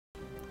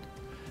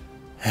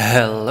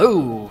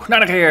Hello,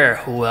 Narnach here.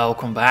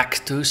 Welcome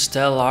back to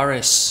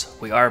Stellaris.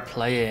 We are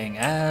playing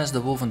as the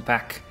Wulven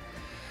Pack.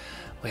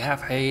 We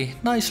have a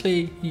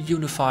nicely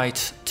unified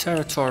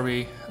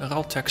territory.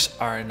 Raltex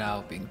are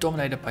now being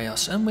dominated by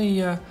us, and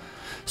we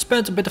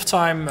spent a bit of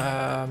time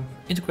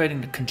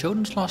integrating the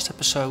Conjodans last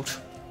episode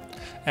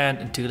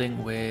and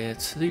dealing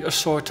with the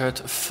assorted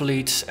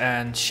fleets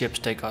and ships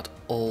they got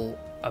all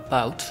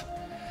about.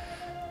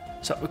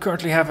 So we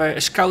currently have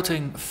a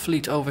scouting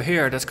fleet over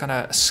here that's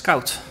gonna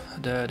scout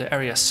the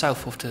area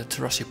south of the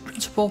Terrassi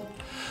Principle.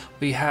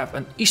 We have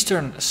an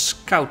eastern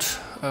scout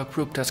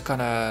group that's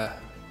gonna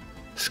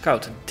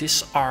scout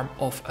this arm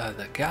of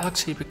the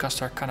galaxy because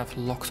they're kind of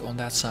locked on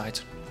that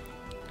side.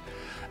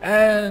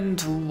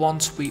 And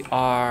once we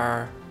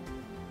are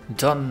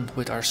done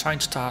with our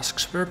science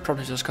tasks, we're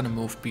probably just gonna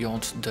move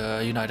beyond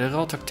the United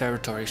Raltec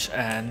territories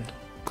and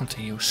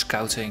continue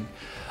scouting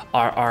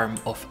our arm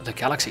of the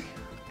galaxy.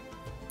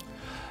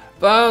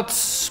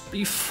 But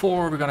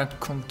before we're gonna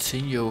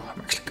continue,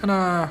 I'm actually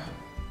gonna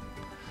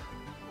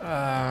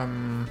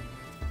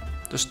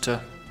just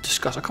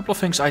discuss a couple of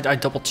things I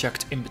double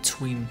checked in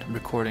between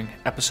recording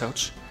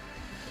episodes.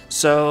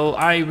 So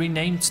I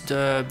renamed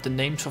the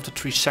names of the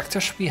three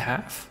sectors we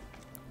have,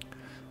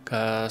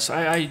 because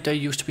they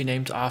used to be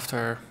named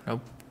after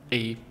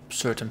a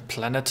certain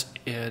planet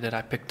that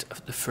I picked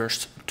the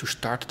first to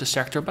start the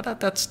sector, but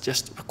that's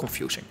just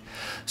confusing.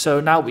 So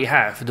now we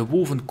have the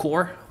Wulven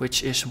Core,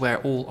 which is where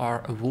all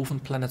our Wulven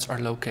planets are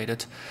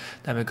located.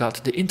 Then we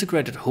got the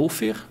integrated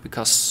Hulfir,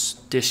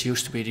 because this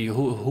used to be the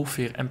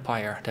Hulfir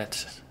Empire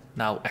that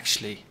now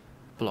actually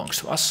belongs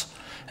to us.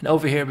 And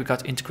over here we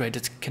got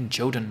integrated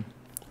Conjodan,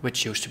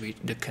 which used to be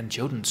the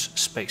Conjodans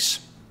space.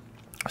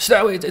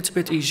 So it's a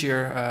bit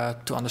easier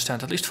to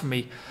understand, at least for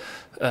me,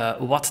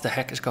 what the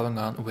heck is going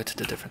on with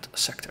the different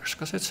sectors,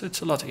 because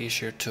it's a lot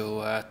easier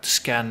to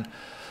scan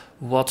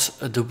what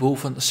the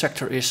Wulven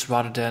sector is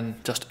rather than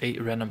just a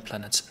random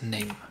planet's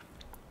name.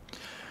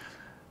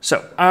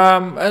 So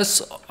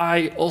as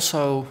I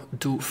also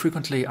do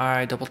frequently,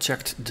 I double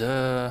checked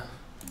the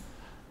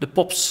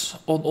pops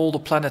on all the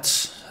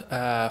planets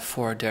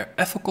for their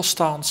ethical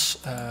stance,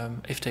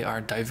 if they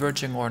are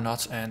diverging or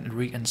not, and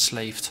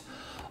re-enslaved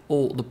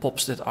all the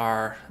pops that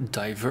are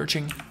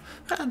diverging.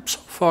 And so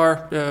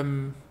far,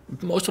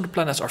 most of the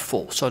planets are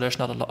full, so there's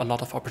not a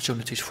lot of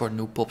opportunities for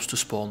new pops to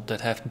spawn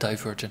that have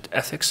divergent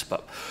ethics,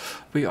 but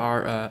we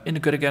are in the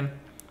good again.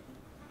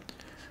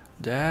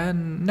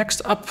 Then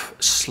next up,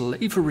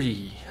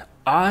 slavery.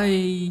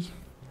 I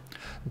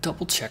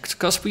double checked,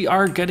 because we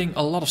are getting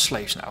a lot of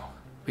slaves now.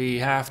 We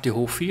have the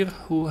Hulfir,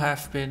 who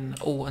have been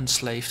all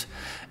enslaved,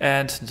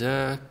 and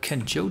the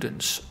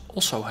Conjodans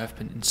also have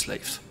been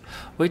enslaved.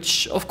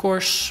 Which, of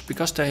course,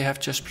 because they have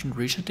just been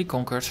recently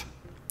conquered,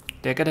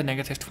 they get a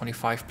negative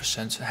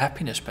 25%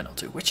 happiness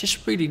penalty, which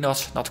is really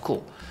not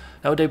cool.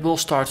 Now they will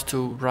start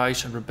to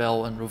rise and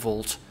rebel and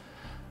revolt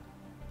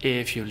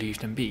if you leave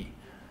them be.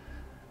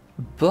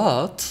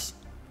 But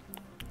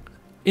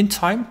in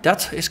time,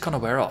 that is gonna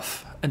wear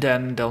off, and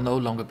then they'll no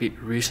longer be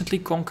recently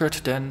conquered.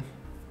 Then,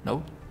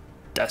 no,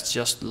 that's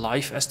just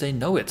life as they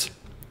know it.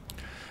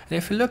 And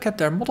if you look at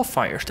their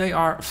modifiers, they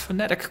are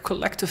Fanatical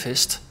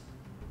Collectivist,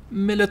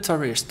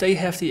 Militarist. They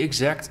have the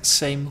exact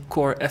same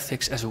core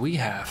ethics as we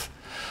have.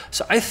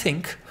 So I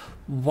think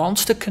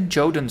once the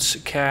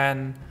Conjodans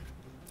can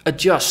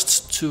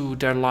adjust to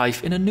their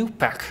life in a new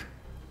pack,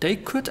 they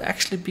could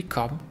actually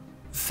become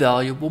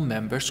valuable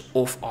members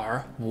of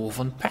our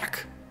Wulven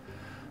Pack.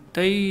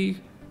 They're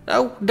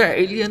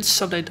aliens,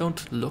 so they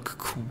don't look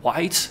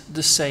quite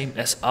the same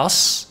as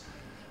us.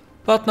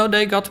 But no,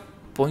 they got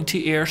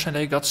pointy ears and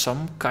they got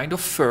some kind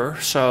of fur.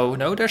 So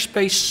no, they're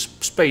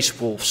space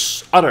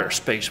wolves, other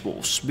space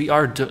wolves. We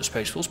are the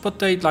space wolves, but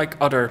they like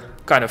other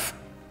kind of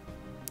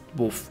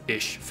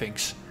wolf-ish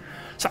things.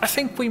 So I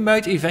think we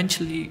might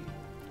eventually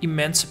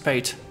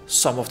emancipate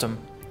some of them,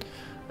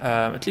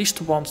 at least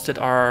the ones that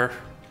are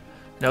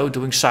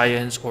doing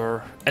science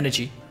or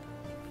energy,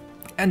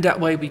 and that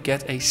way we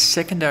get a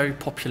secondary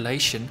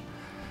population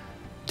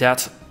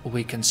that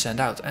we can send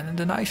out. And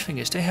the nice thing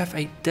is they have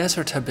a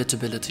desert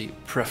habitability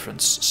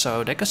preference,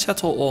 so they can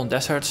settle on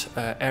desert,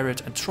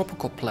 arid and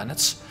tropical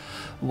planets,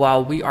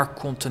 while we are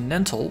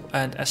continental,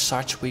 and as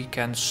such we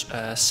can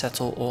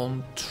settle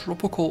on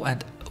tropical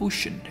and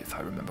ocean, if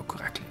I remember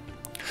correctly.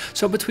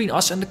 So between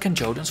us and the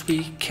Conjodans,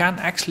 we can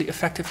actually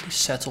effectively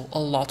settle a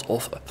lot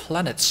of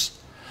planets.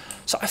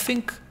 So I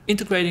think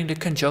integrating the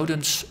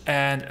Conjodans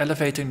and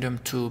elevating them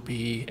to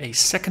be a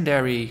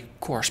secondary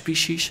core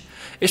species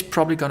is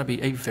probably going to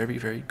be a very,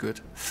 very good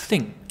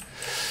thing.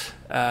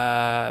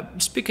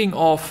 Speaking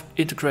of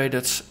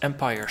integrated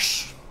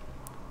empires,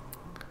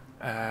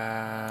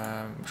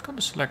 I'm just going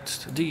to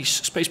select these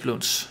space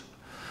balloons.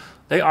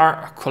 They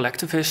are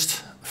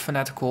collectivist,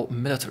 fanatical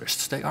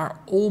militarists. They are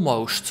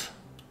almost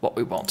what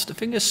we want. The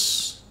thing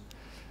is,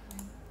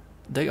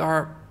 they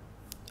are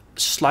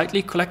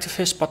slightly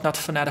collectivist, but not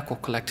fanatical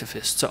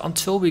collectivist. So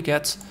until we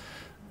get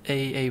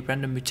a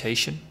random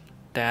mutation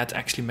that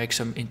actually makes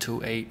them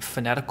into a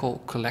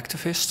fanatical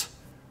collectivist,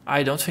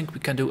 I don't think we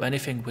can do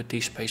anything with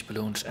these space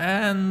balloons.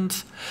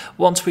 And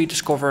once we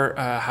discover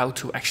how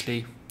to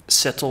actually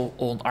settle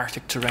on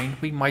Arctic terrain,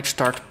 we might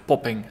start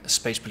popping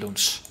space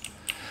balloons.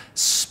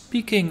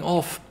 Speaking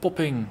of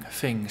popping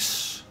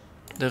things,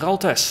 the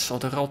Raltes or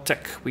the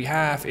Raltec, we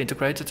have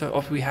integrated,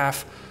 or we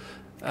have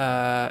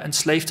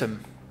enslaved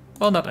them.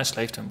 Well, not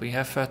enslaved them, we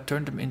have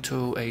turned them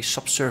into a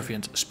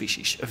subservient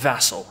species, a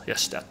vassal.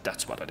 Yes,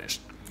 that's what it is.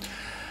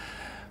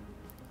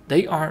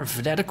 They are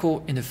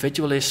fanatical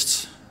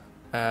individualists,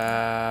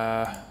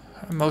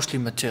 mostly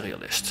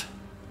materialist.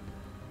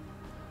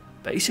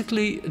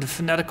 Basically, the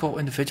fanatical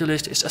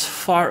individualist is as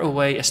far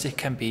away as they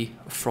can be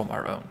from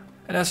our own.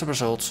 And as a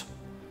result,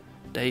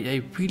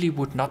 they really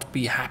would not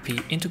be happy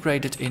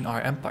integrated in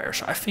our empire.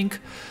 So I think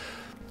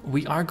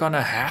we are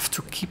gonna have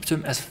to keep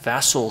them as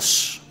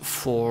vassals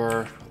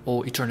for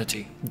all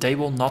eternity. They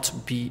will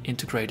not be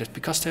integrated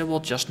because they will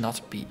just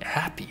not be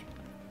happy.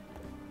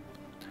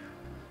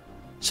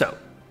 So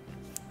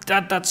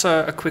that's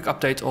a quick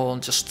update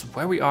on just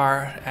where we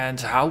are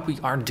and how we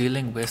are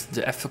dealing with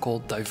the ethical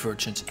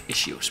divergence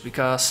issues,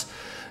 because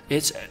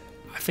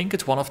I think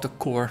it's one of the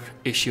core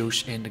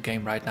issues in the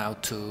game right now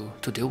to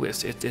deal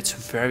with. It's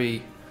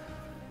very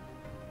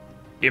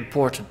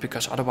important,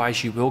 because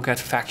otherwise you will get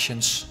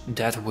factions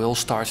that will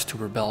start to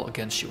rebel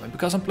against you. And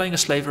because I'm playing a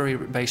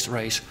slavery-based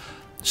race,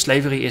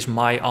 slavery is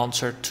my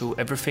answer to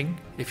everything.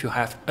 If you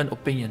have an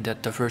opinion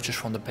that diverges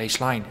from the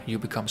baseline, you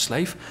become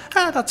slave.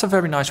 That's a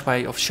very nice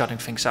way of shutting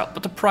things out.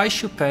 But the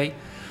price you pay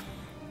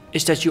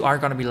is that you are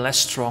going to be less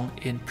strong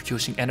in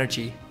producing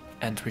energy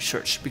and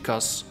research,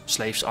 because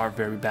slaves are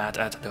very bad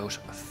at those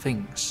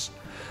things.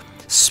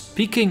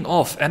 Speaking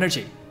of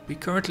energy, we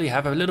currently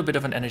have a little bit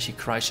of an energy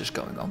crisis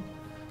going on.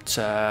 It's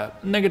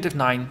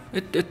 -9.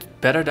 It's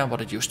better than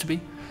what it used to be,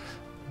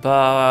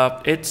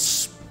 but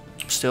it's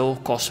still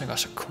costing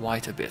us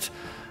quite a bit.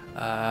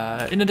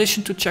 In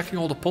addition to checking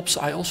all the pops,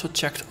 I also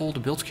checked all the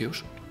build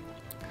queues.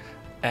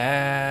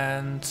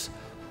 And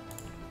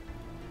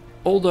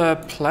all the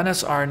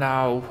planets are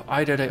now,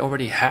 either they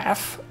already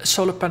have a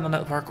solar panel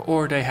network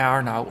or they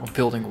are now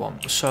building one.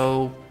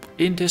 So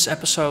in this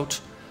episode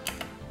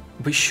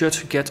we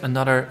should get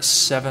another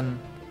 7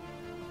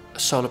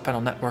 solar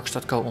panel networks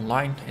that go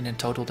online, and in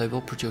total they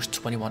will produce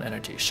 21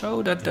 energy.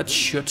 So that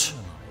should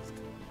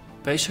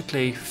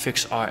basically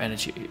fix our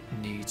energy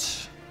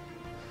needs.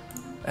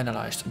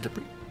 Analyzed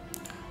debris.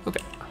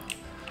 Okay.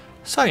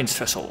 Science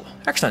vessel.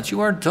 Excellent,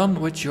 you are done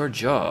with your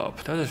job.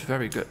 That is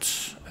very good.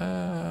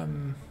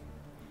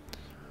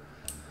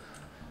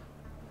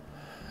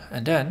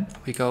 And then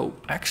we go,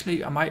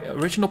 actually my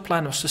original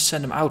plan was to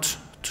send them out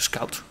to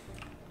scout.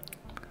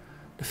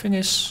 The thing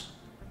is,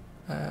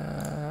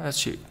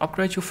 let's see,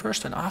 upgrade you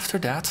first, and after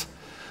that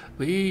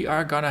we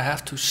are gonna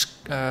have to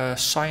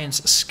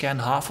science scan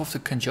half of the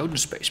Conjodan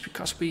space,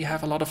 because we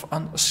have a lot of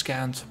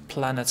unscanned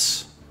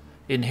planets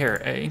in here,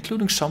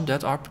 including some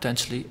that are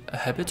potentially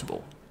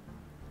habitable.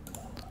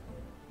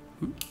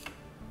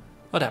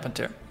 What happened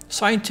there?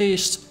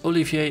 Scientist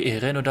Olivier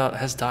Renaudot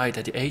has died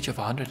at the age of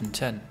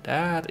 110.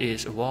 That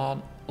is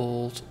one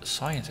old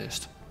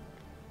scientist.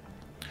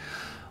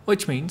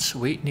 Which means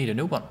we need a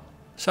new one.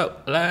 So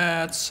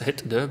let's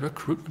hit the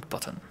recruitment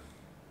button.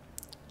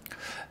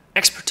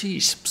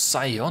 Expertise,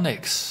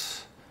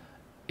 psionics,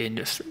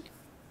 industry,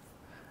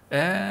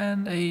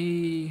 and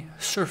a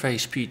survey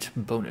speed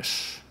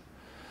bonus.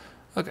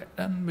 Okay,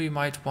 then we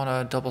might want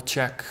to double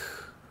check.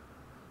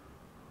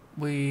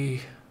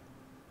 We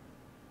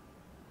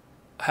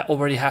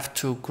already have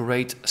 2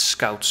 great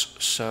scouts,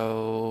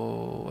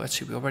 so let's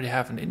see, we already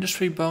have an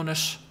industry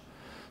bonus.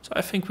 So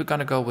I think we're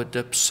gonna go with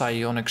the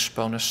psionics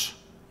bonus,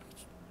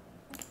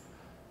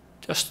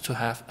 just to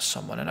have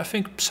someone. And I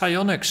think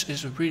psionics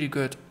is really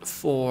good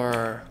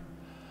for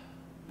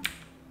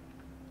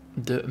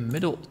the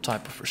middle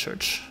type of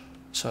research.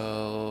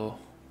 So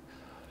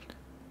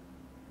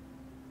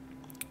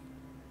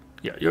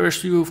yeah,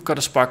 you've got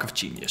a spark of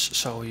genius,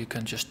 so you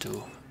can just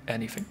do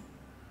anything.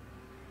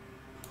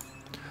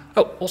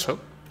 Oh, also,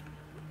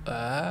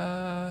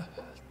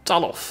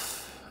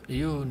 Talov,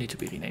 you need to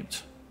be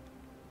renamed.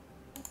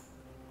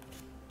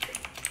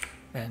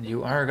 And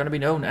you are going to be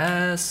known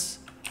as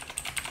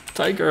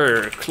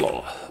Tiger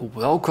Claw.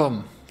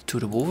 Welcome to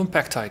the Wulven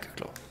Pack, Tiger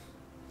Claw.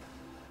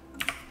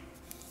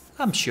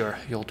 I'm sure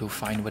you'll do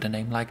fine with a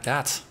name like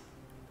that,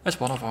 as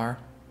one of our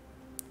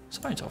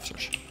science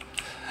officers.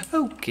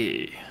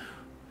 Okay,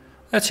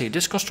 let's see,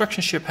 this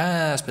construction ship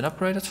has been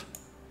upgraded.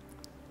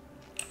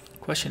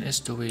 Question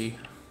is, do we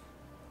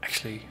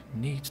actually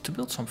need to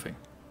build something?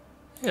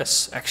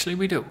 Yes, actually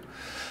we do.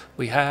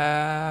 We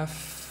have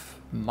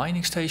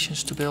mining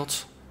stations to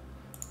build.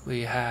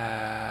 We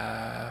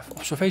have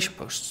observation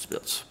posts to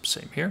build.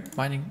 Same here,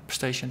 mining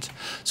stations.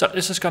 So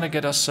this is going to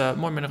get us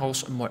more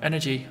minerals and more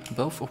energy,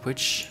 both of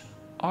which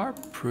are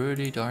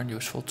pretty darn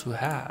useful to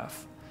have.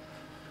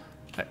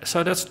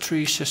 So that's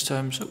 3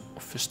 systems. Oh,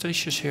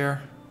 Vestacious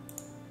here.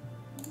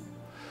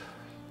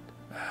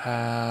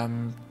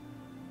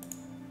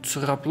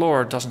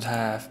 Traplor doesn't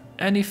have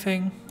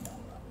anything.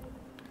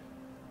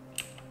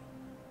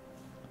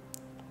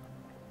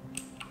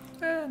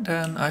 And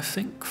then I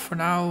think for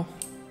now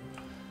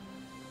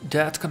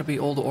that's gonna be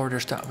all the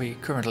orders that we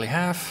currently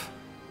have.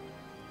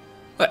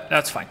 But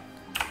that's fine.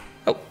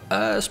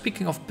 Oh,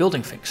 speaking of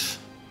building things.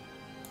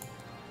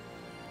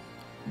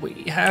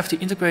 We have the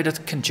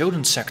integrated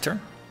Conjodan sector.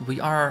 We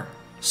are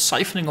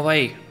siphoning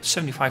away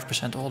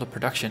 75% of all the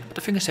production, but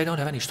the thing is they don't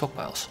have any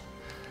stockpiles.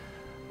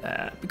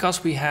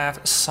 Because we have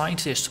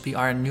scientists to be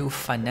our new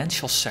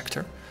financial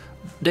sector,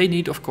 they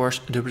need, of course,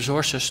 the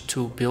resources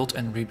to build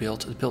and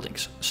rebuild the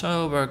buildings.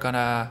 So we're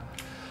gonna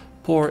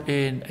pour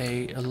in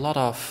a lot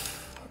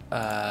of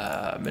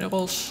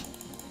minerals.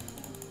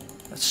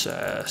 Let's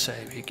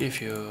say we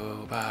give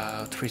you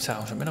about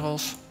 3,000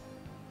 minerals.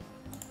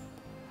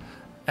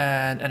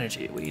 And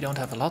energy, we don't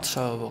have a lot,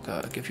 so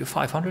we'll give you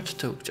 500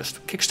 to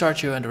just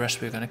kickstart you, and the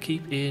rest we're gonna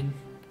keep in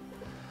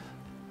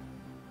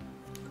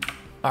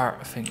our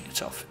thing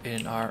itself,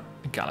 in our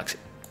galaxy.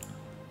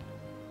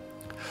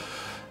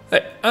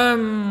 Hey,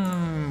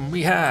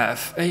 we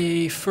have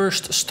a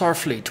first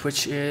Starfleet,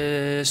 which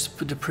is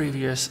the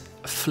previous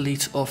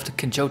fleet of the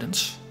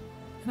Conjodans.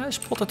 And I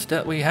spotted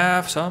that we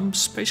have some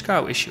space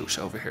cow issues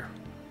over here.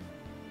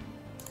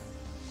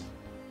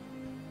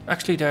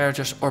 Actually, they're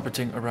just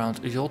orbiting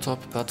around Yoltop,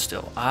 but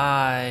still,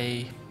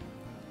 I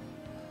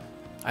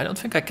don't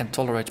think I can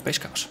tolerate space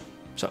cows.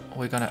 So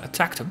we're gonna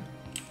attack them.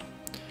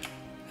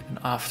 And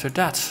after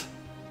that,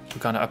 we're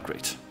gonna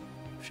upgrade.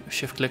 If you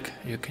shift click,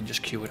 you can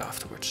just queue it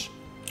afterwards.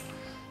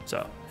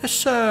 So,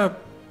 this, well,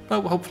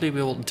 hopefully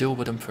we'll deal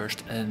with them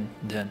first and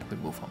then we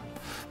move on.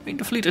 I mean,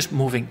 the fleet is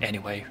moving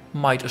anyway.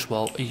 Might as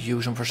well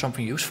use them for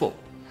something useful.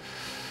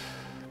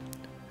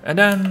 And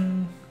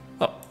then,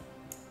 well,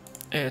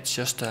 it's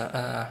just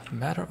a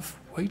matter of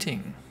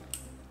waiting.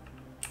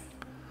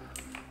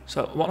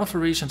 So, one of the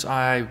reasons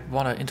I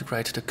want to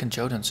integrate the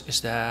Conjodans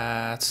is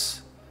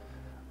that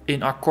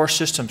in our core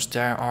systems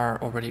there are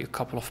already a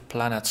couple of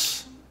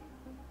planets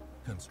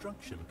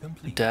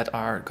that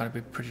are going to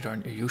be pretty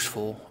darn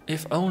useful,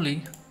 if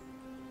only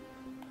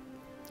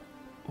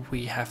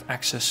we have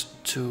access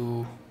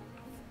to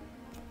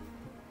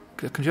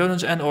the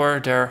Conjodans and or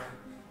their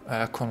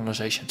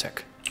colonization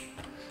tech.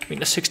 I mean,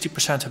 the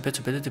 60%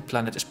 habitability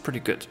planet is pretty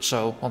good,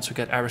 so once we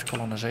get Irish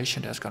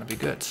colonization, that's going to be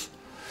good.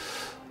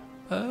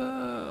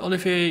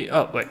 Olivier,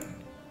 oh wait,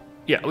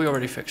 yeah, we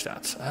already fixed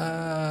that.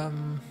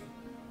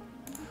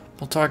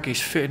 Montarchi's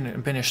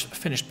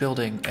finished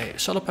building a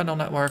solar panel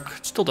network.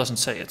 It still doesn't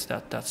say it.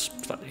 That's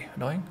slightly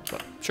annoying,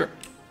 but sure.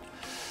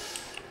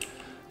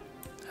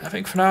 I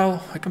think for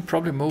now I can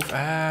probably move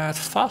at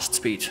fast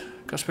speed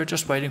because we're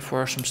just waiting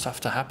for some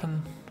stuff to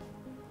happen.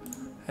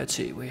 Let's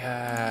see, we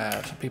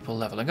have some people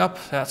leveling up.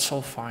 That's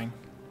all fine.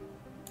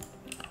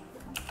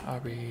 How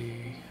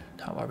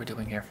are we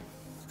doing here?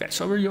 Okay,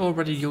 so we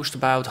already used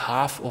about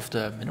half of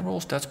the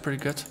minerals. That's pretty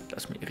good.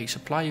 Let me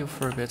resupply you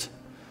for a bit.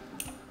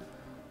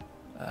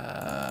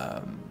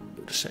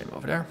 Do the same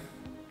over there.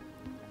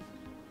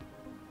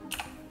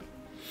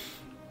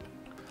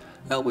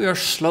 Well, we are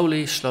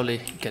slowly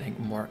getting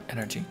more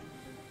energy.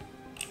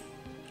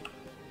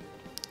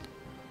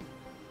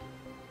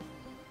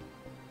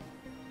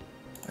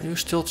 Are you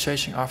still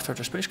chasing after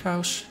the space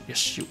cows?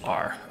 Yes, you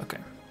are. Okay.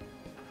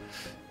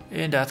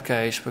 In that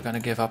case, we're gonna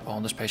give up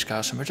on the space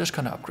cows and we're just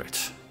gonna upgrade.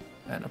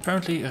 And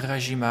apparently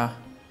Rajima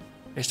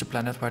is the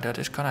planet where that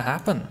is gonna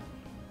happen.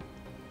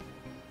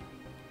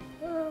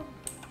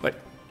 Wait,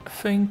 I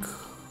think...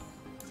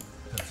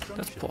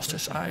 Let's pause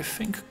this. I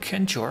think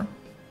Kenjor,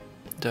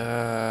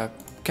 the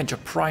Kenjor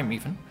Prime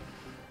even,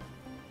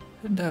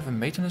 didn't have a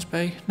maintenance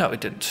bay? No,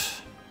 it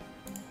didn't.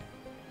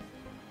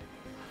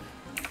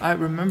 I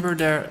remember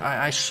there,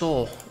 I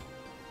saw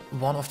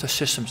one of the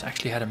systems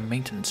actually had a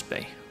maintenance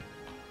bay.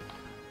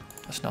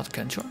 That's not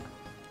Kenjor.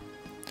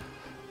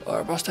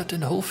 Or was that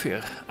in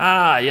Hulfir?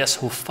 Ah, yes,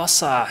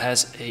 Hufasa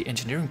has a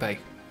engineering bay.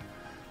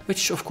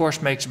 Which of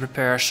course makes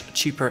repairs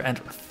cheaper and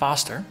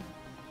faster.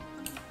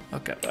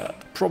 Okay, the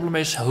problem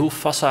is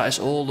Hufasa is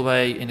all the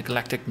way in the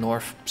Galactic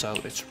North, so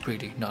it's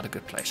really not a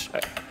good place.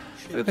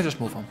 We can just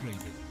move on.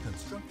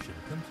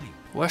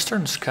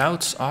 Western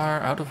scouts are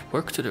out of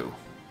work to do.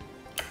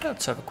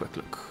 Let's have a quick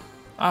look.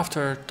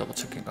 After double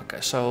checking,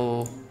 okay,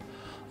 so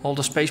all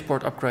the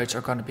spaceport upgrades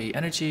are going to be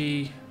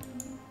energy,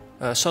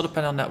 solar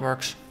panel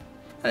networks.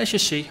 And as you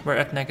see, we're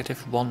at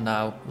 -1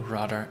 now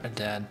rather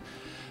than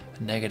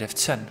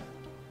 -10.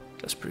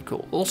 That's pretty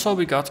cool. Also,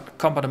 we got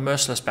Combat and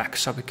Merciless back,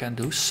 so we can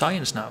do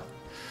science now.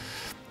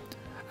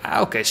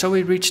 Okay, so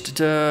we reached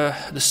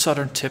the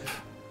southern tip.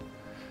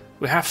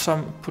 We have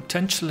some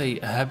potentially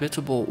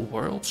habitable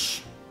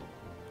worlds.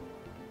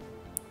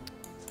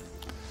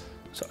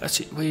 So let's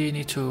see, we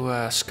need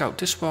to scout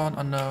this one,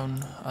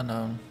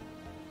 unknown.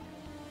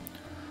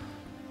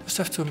 Just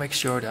have to make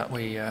sure that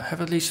we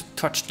have at least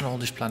touched on all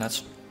these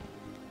planets.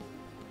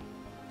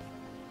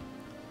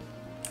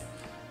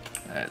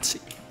 Let's see.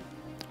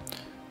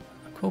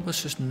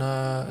 Cobus is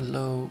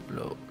low.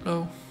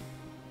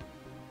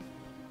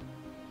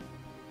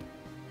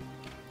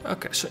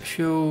 Okay, so if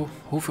you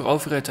hover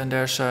over it and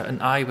there's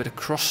an eye with a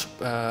cross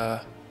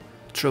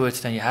through it,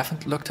 then you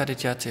haven't looked at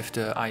it yet. If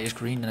the eye is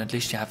green, then at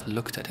least you have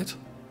looked at it.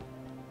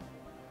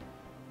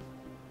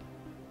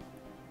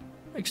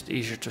 Makes it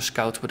easier to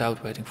scout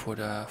without waiting for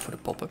the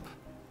pop-up.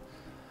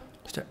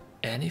 Is there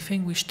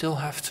anything we still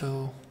have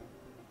to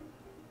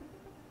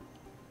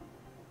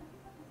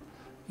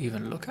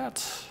even look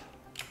at?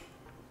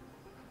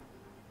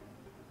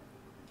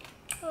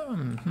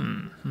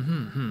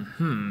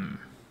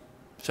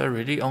 Is there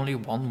really only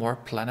one more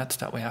planet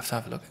that we have to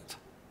have a look at?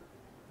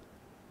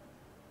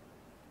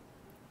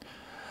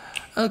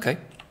 Okay.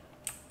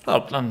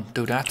 Well, then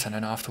do that, and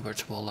then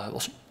afterwards we'll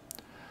see.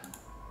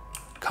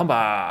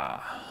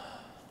 Combat.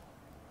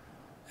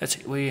 Let's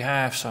see. We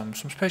have some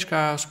space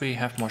cows. We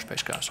have more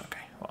space cows. Okay.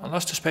 Well,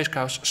 unless the space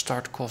cows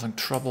start causing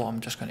trouble,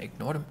 I'm just going to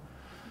ignore them.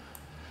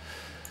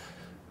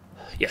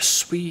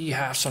 Yes, we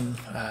have some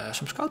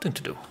scouting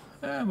to do.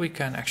 We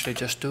can actually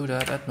just do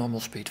that at normal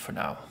speed for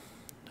now.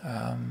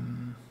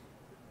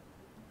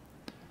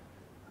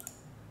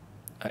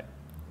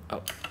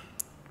 Oh.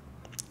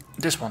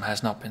 This one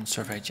has not been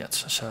surveyed yet,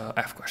 so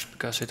of course,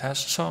 because it has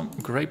some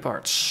grey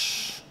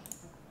parts.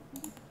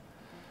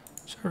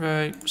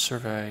 Survey,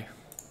 survey,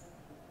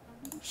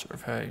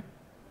 survey,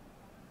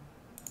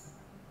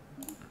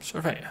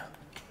 survey.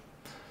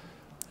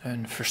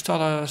 And for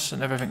Stellaris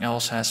and everything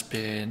else has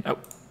been, oh,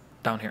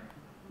 down here.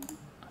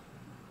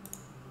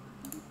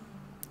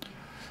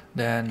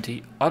 Then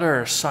the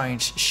other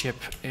science ship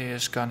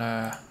is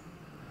gonna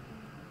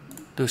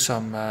do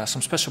some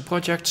special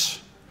projects.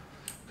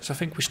 Because I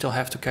think we still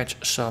have to catch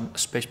some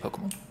space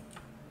Pokemon.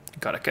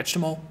 Gotta catch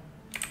them all.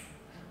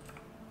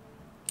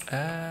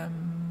 I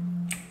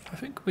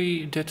think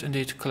we did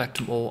indeed collect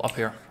them all up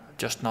here,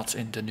 just not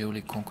in the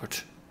newly conquered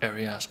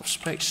areas of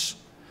space.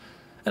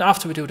 And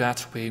after we do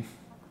that, we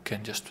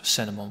can just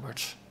send them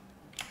onwards.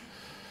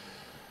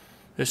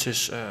 This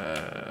is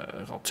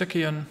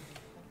Raltikian,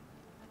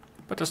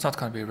 but that's not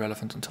going to be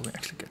relevant until we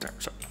actually get there.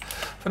 So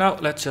for now,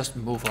 let's just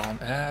move on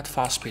at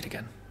fast speed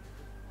again.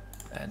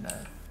 And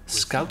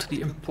scout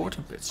the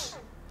important bits.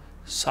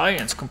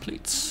 Science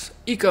complete.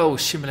 Eco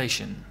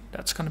simulation.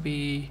 That's going to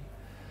be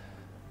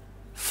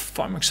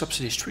farming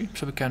subsidies tree,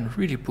 so we can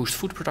really boost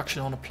food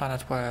production on a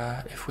planet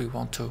where, if we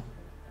want to,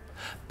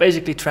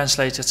 basically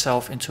translates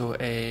itself into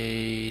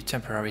a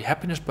temporary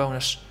happiness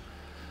bonus.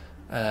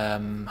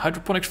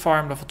 Hydroponics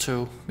farm level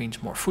 2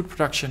 means more food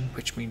production,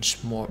 which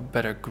means more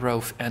better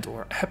growth and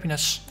or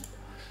happiness.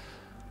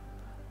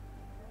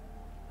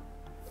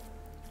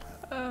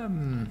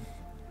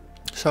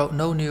 So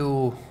no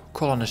new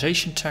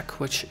colonization tech,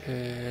 which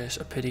is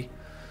a pity.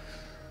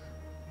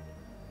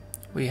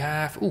 We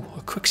have a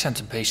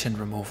quicksand basin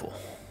removal,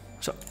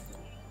 so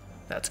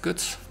that's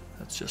good.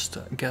 Let's just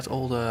get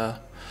all the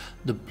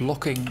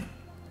blocking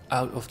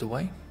out of the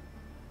way.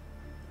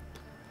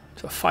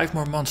 So 5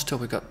 more months till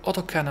we got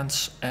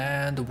autocannons,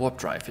 and the warp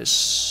drive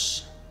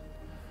is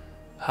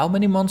how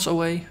many months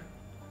away?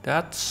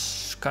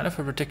 That's kind of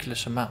a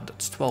ridiculous amount.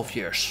 That's 12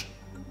 years,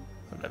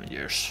 11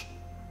 years.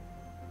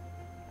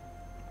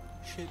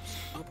 Ships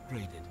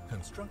upgraded.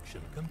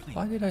 Construction complete.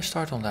 Why did I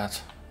start on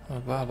that?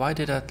 Why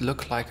did that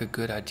look like a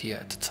good idea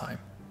at the time?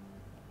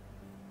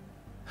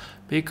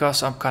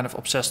 Because I'm kind of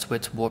obsessed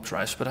with warp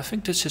drives, but I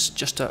think this is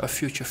just a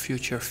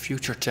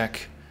future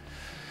tech.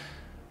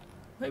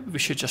 Maybe we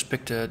should just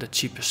pick the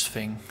cheapest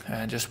thing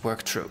and just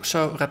work through.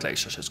 So red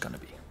lasers is gonna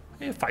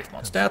be 5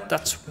 months.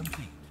 That's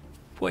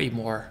way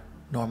more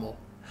normal.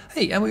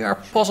 Hey, and we are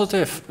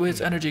positive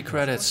with energy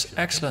credits.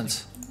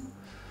 Excellent.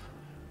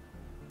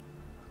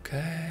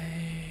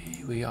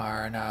 Okay, we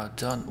are now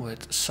done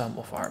with some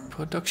of our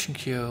production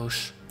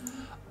queues.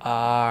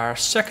 Our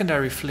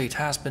secondary fleet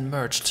has been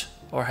merged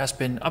or has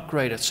been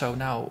upgraded, so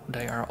now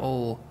they are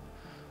all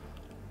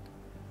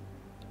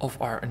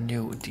of our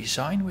new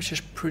design, which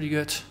is pretty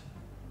good.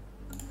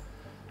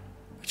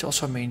 Which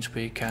also means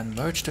we can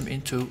merge them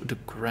into the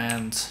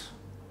Grand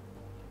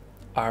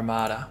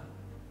Armada.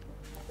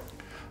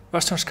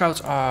 Western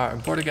Scouts are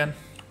aboard again,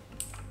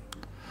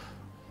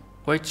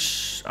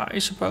 which I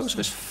suppose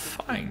is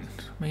fine.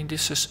 I mean,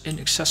 this is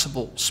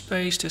inaccessible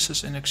space, this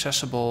is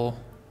inaccessible.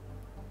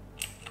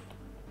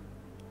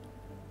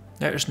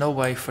 There is no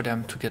way for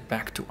them to get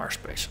back to our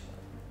space.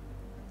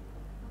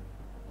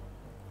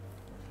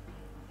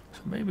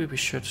 So maybe we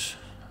should...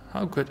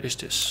 How good is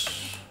this?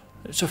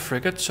 It's a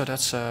frigate, so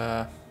that's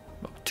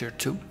tier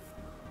 2.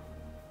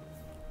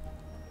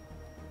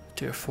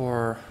 Tier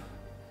 4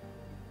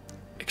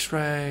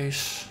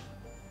 X-rays.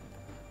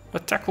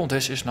 But tech on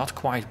this is not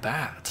quite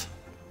bad.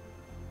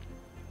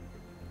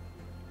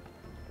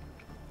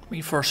 I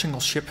mean, for a single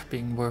ship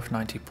being worth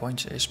 90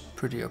 points is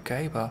pretty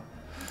okay, but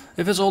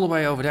if it's all the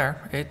way over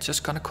there, it's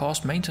just gonna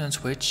cost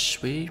maintenance, which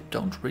we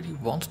don't really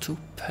want to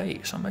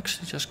pay. So I'm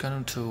actually just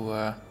going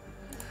to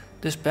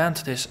disband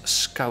this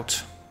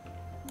scout.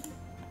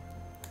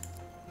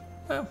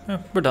 Well, yeah,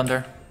 we're done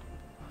there.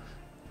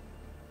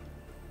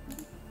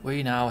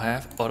 We now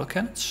have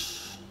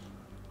autocannons.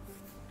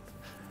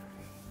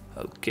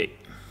 Okay.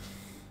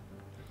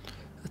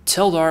 A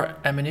Teldar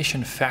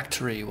ammunition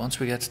factory. Once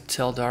we get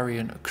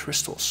Teldarian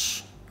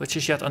crystals. which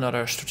is yet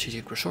another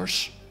strategic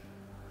resource.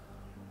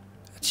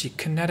 Let's see,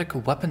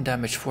 kinetic weapon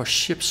damage for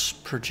ships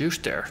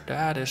produced there.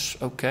 That is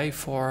okay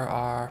for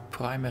our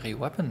primary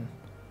weapon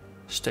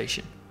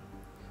station.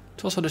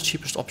 It's also the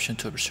cheapest option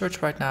to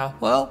research right now.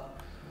 Well,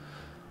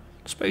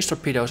 space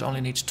torpedoes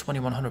only needs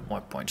 2100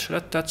 more points, so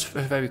that's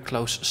a very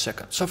close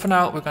second. So for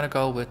now, we're gonna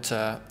go with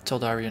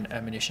Teldarian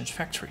Ammunitions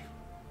Factory.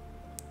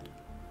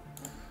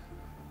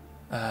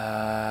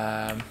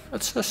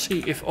 Let's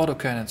see if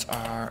autocannons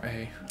are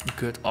a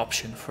good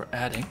option for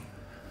adding.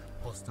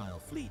 Hostile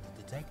fleet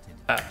detected.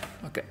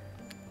 Okay.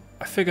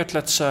 I figured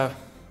let's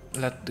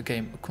let the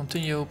game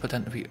continue, but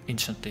then we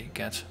instantly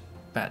get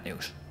bad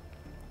news.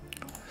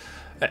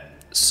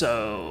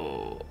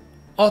 So,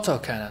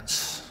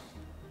 autocannons.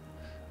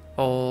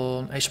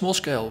 On a small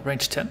scale,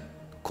 range 10.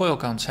 Coil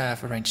guns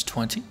have a range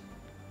 20.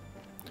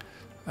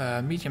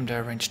 Medium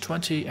there, range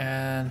 20,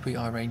 and we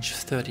are range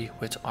 30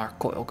 with our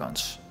coil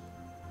guns.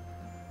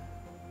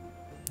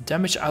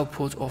 Damage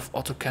output of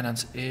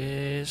autocannons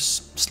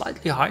is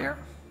slightly higher.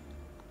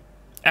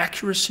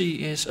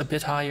 Accuracy is a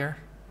bit higher.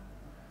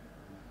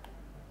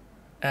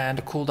 And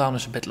the cooldown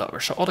is a bit lower.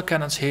 So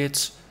autocannons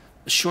hit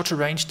shorter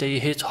range, they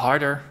hit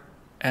harder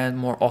and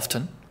more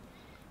often.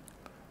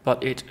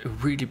 But it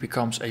really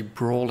becomes a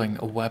brawling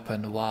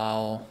weapon,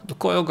 while the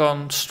coil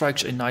gun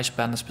strikes a nice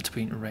balance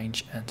between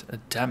range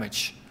and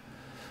damage.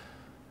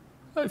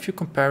 If you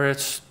compare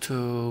it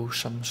to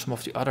some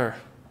of the other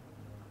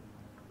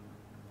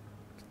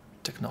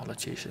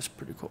technologies, it's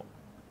pretty cool.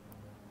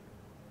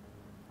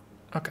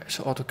 Okay,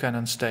 so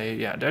autocannons,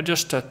 they're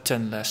just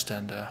 10 less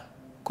than the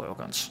coil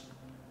guns.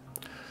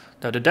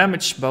 Now the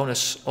damage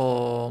bonus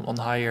on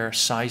higher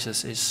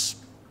sizes is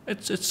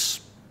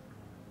it's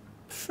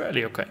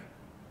fairly okay.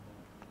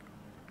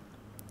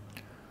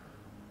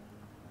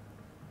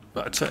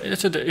 But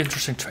it's an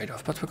interesting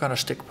trade-off, but we're gonna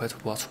stick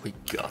with what we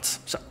got.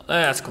 So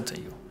let's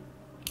continue.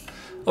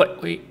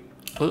 Wait,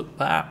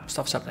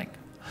 stuff's happening.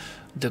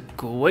 The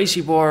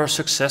Quasibor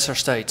successor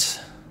state.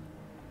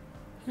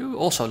 You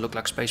also look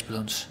like space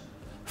balloons.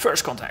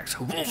 First contact.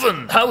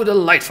 Wulven, how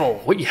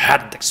delightful! We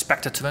hadn't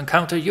expected to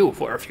encounter you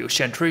for a few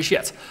centuries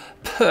yet.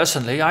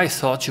 Personally, I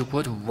thought you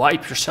would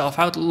wipe yourself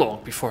out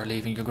long before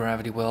leaving your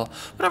gravity well,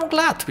 but I'm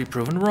glad to be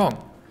proven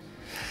wrong.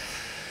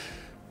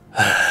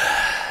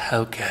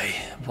 Okay,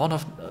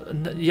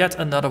 yet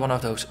another one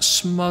of those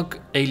smug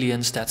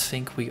aliens that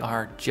think we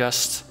are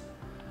just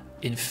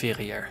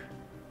inferior.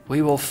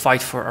 We will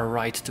fight for our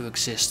right to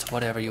exist,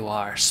 whatever you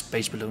are,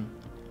 space balloon.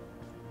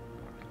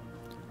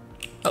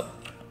 Oh.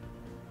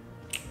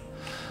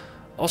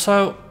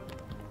 Also,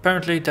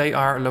 apparently they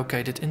are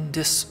located in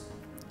this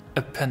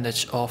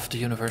appendage of the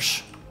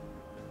universe.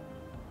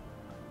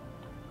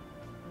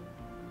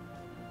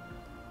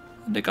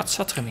 They got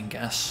satrimine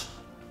gas.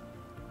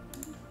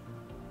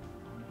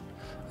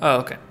 Oh,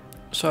 okay.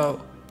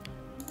 So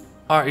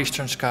our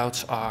Eastern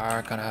scouts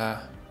are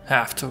gonna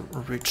have to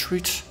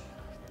retreat.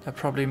 They're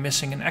probably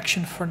missing in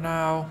action for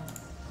now.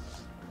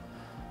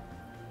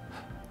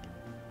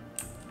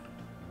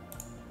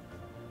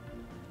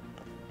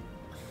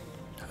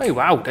 Hey,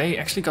 wow, they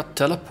actually got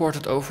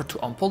teleported over to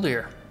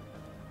Ampaldir.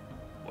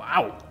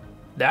 Wow,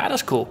 that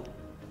is cool.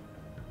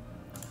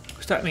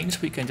 Because that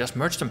means we can just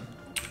merge them.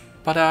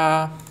 But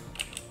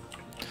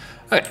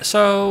okay,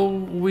 so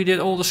we did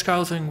all the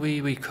scouting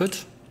we could.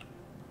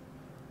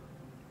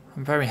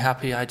 I'm very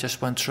happy I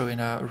just went through in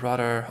a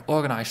rather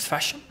organized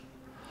fashion.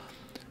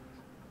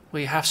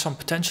 We have some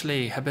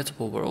potentially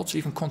habitable worlds,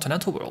 even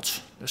continental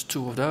worlds. There's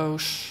 2 of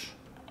those.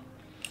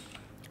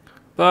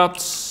 But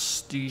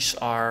these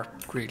are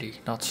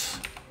really not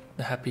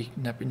the happy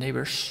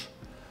neighbors.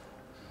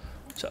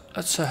 So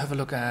let's have a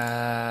look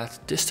at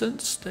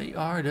distance. They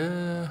are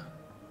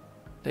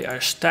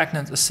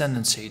stagnant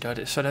ascendancy.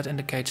 So that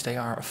indicates they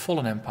are a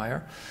fallen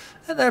empire.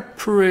 And they're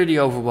pretty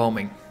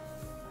overwhelming.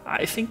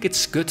 I think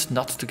it's good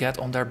not to get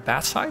on their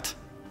bad side.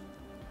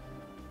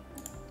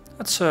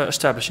 Let's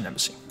establish an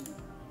embassy.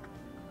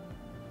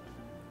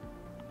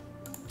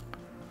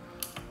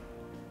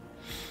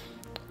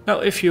 Now,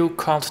 if you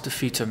can't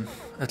defeat them,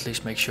 at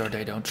least make sure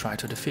they don't try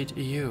to defeat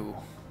you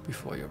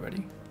before you're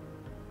ready.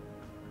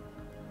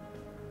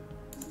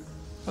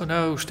 Oh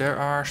no, there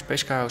are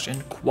space cows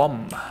in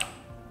Quam.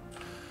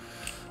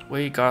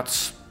 We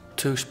got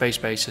 2 space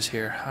bases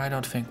here. I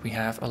don't think we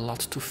have a lot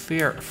to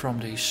fear from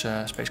these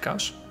space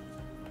cows.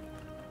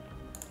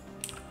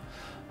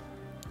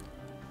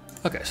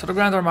 Okay, so the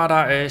Grand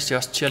Armada is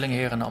just chilling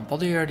here in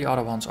Ampaldir. The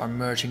other ones are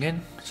merging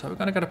in. So we're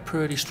gonna get a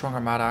pretty strong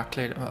armada,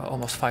 cleared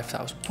almost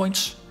 5,000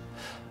 points.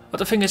 But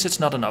the thing is, it's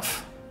not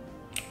enough.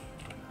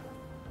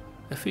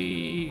 If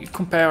we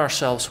compare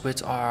ourselves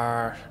with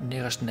our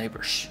nearest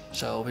neighbors.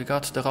 So we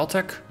got the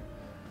Galactic.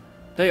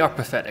 They are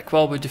pathetic.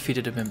 Well, we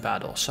defeated them in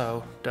battle,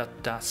 so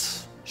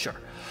that's sure.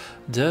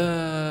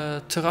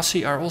 The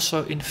Terrassi are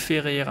also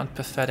inferior and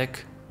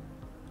pathetic.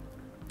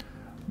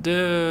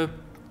 The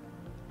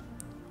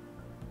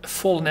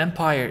Fallen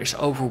Empire is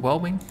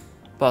overwhelming,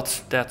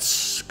 but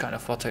that's kind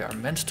of what they are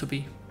meant to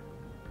be.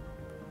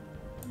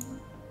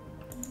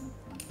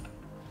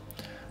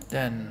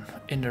 Then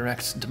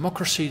indirect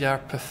democracy, they're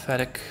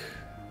pathetic,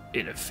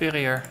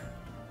 inferior.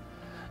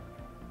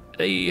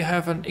 They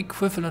have an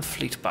equivalent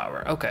fleet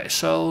power. Okay,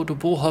 so the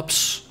bull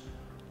hubs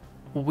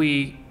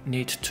we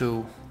need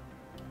to...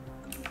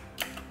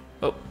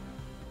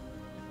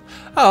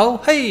 Oh,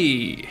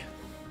 hey!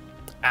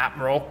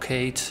 Admiral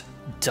Kate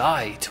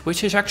died,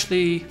 which is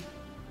actually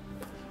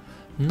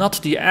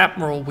not the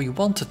admiral we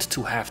wanted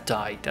to have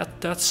died.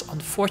 That's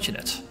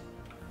unfortunate.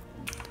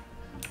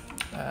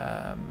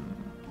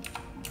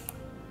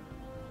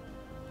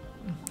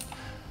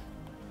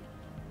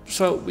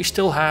 So we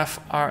still have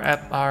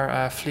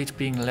our fleet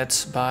being led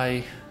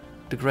by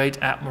the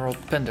great Admiral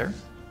Pender,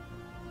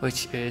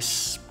 which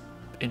is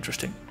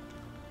interesting.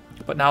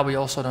 But now we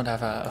also don't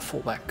have a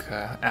fallback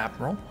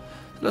admiral.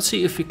 Let's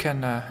see if we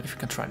can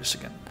try this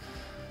again.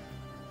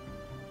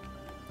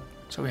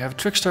 So we have a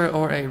trickster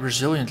or a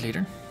resilient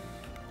leader.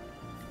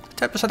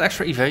 10%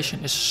 extra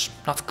evasion is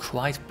not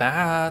quite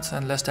bad,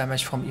 and less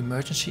damage from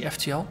emergency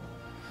FTL.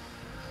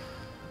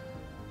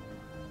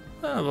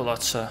 Well,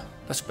 let's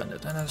spend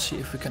it and let's see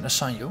if we can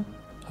assign you.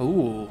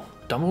 Oh,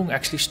 Damrung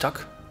actually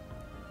stuck.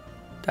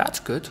 That's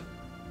good.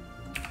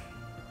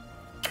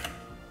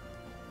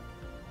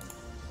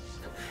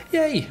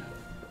 Yay!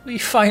 We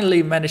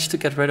finally managed to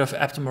get rid of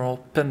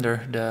Admiral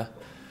Pender, the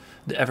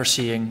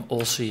ever-seeing,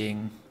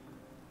 all-seeing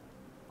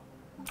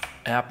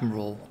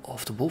Admiral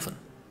of the Wulven.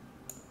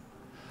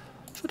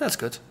 So that's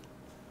good.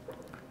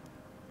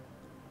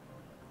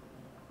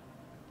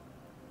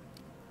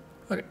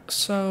 Okay,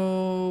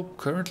 so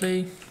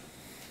currently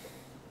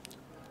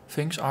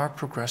things are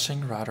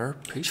progressing rather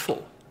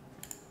peaceful.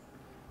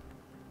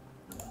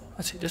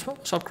 Let's see, this one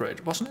was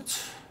upgraded, wasn't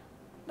it?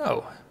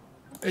 No,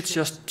 it's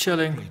just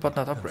chilling but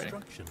not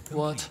upgrading.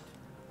 What?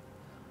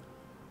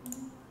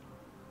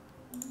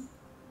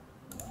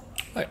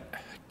 Wait,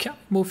 can we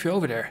move you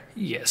over there?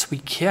 Yes, we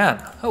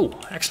can. Oh,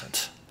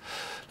 excellent.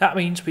 That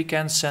means we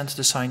can send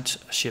the signed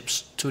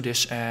ships to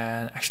this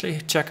and actually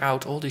check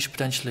out all these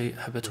potentially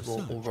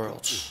habitable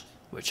worlds,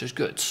 which is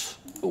good.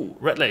 Oh,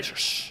 red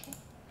lasers.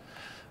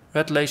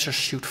 Red lasers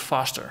shoot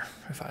faster,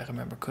 if I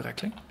remember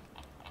correctly.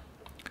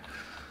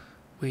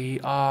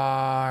 We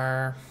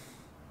are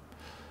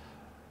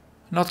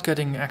not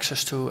getting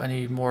access to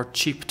any more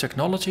cheap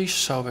technologies,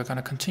 so we're going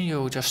to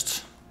continue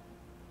just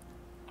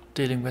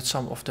dealing with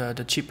some of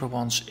the cheaper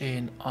ones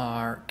in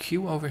our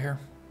queue over here.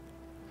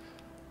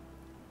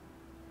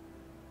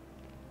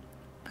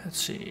 Let's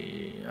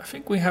see, I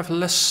think we have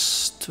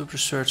less to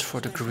research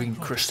for the green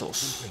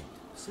crystals.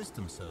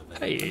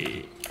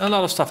 Hey, a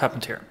lot of stuff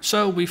happened here.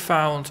 So we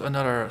found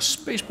another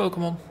space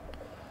Pokemon,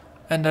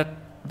 and that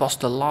was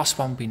the last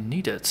one we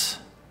needed.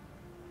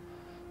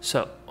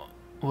 So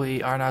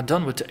we are now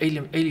done with the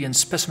alien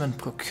specimen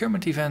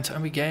procurement event,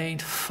 and we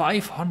gained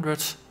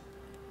 500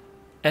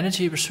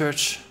 energy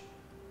research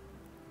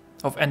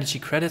of energy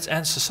credits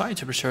and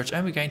society research,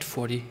 and we gained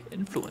 40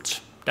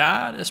 influence.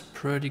 That is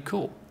pretty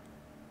cool.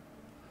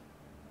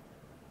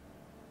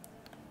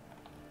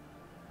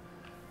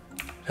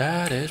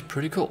 That is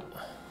pretty cool.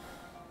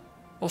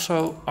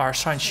 Also, our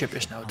science ship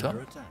is now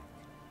done.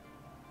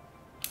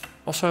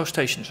 Also,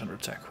 station is under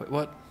attack. Wait,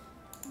 what?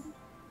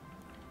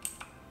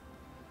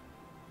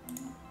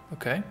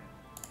 Okay.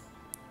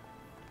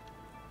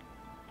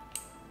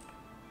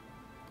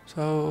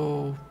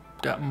 So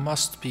that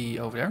must be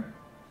over there.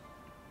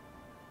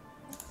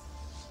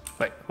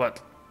 Wait, what?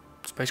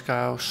 Space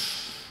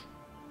cows.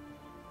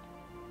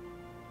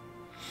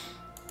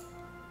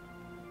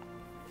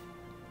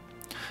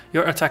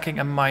 You're attacking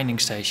a mining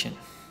station.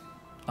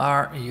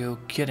 Are you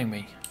kidding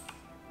me?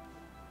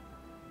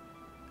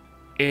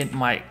 In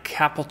my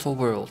capital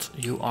world,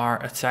 you are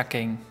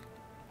attacking...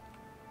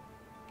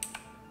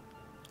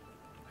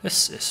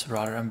 This is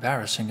rather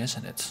embarrassing,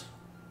 isn't it?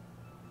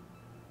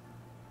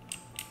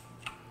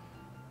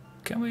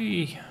 Can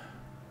we...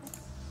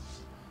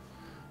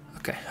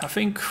 Okay, I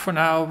think for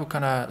now we're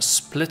gonna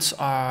split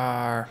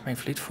our main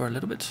fleet for a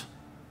little bit.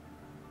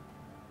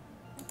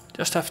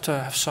 Just have to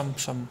have some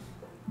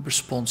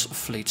response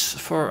fleets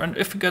for, and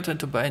if we get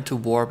into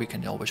war, we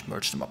can always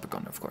merge them up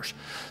again, of course.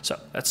 So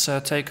let's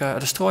take a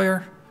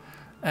destroyer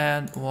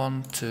and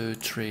 1, 2,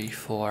 3,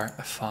 4,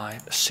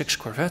 5, 6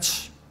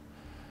 corvettes.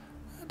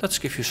 Let's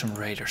give you some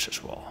raiders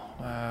as well.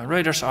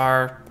 Raiders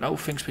are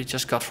things we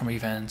just got from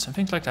events and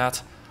things like that.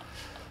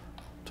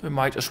 So we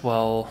might as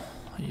well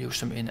use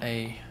them in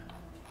a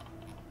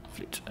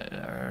fleet.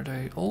 Are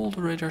they all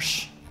the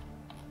raiders?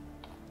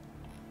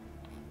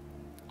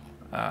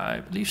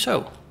 I believe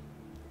so.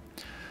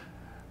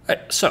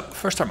 Right, so,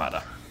 first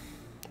armada.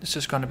 This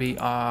is going to be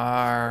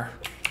our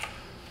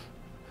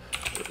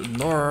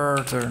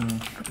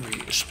northern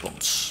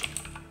response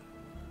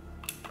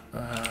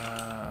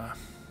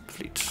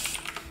fleet.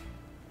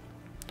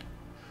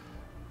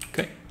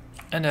 Okay,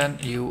 and then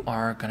you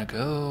are going to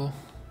go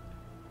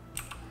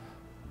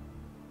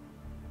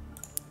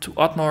to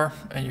Adnor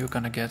and you're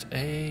going to get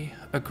a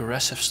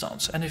aggressive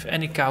stance. And if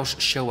any cows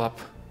show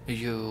up,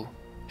 you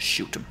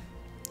shoot them.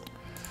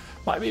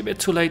 Might be a bit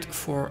too late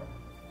for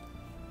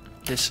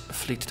this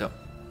fleet though,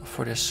 of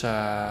for this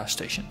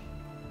station.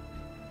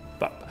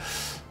 But,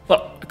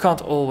 well, I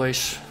can't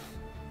always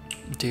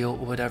deal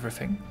with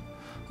everything.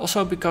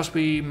 Also, because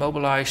we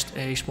mobilized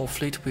a small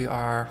fleet, we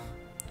are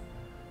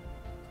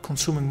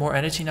consuming more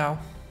energy now,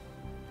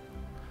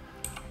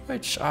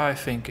 which I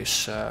think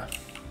is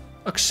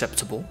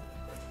acceptable.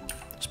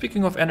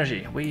 Speaking of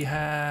energy, we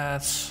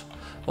had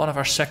one of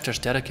our sectors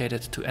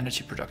dedicated to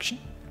energy production.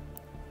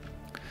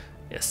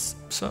 Yes,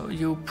 so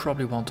you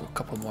probably want a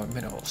couple more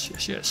minerals.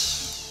 Yes,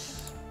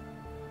 yes.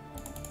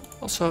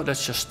 Also,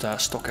 let's just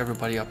stock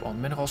everybody up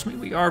on minerals. I mean,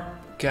 we are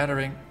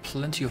gathering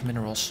plenty of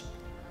minerals.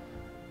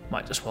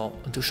 Might as well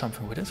do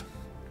something with it.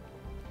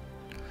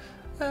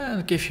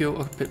 And give you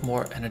a bit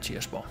more energy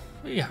as well.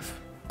 We have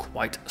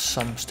quite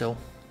some still.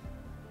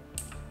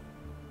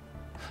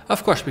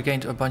 Of course, we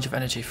gained a bunch of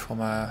energy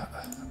from an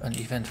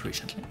event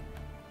recently.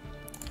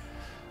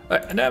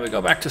 Right, and then we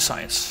go back to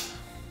science.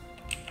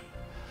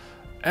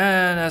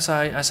 And as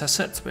I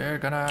said, we're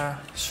gonna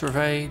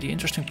survey the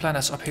interesting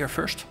planets up here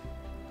first.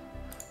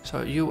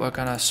 So you are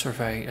gonna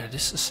survey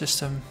this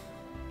system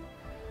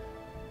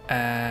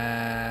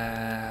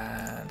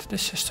and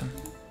this system.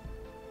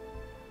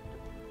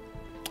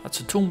 That's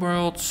a dune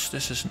world,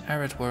 this is an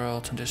arid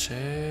world, and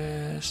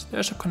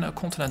there's a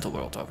continental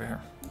world over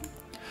here.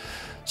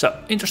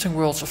 So, interesting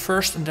worlds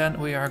first, and then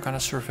we are gonna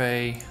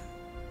survey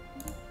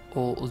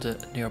all the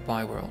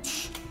nearby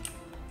worlds.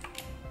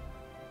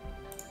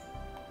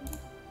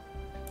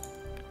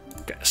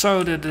 Okay,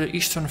 so the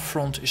eastern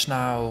front is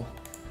now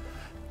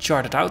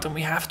charted out, and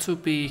we have to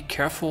be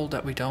careful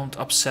that we don't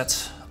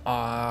upset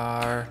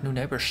our new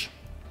neighbors.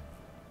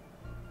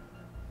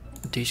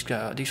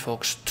 These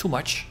folks too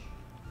much.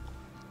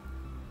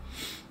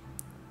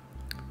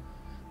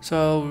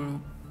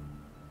 So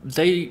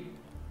they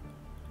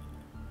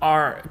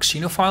are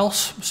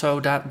xenophiles, so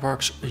that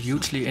works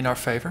hugely in our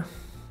favor.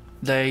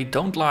 They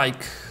don't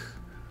like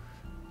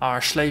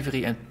our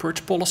slavery and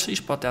purge policies,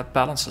 but that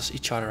balances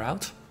each other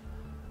out.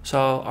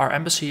 So our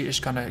embassy is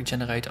gonna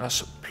generate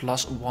us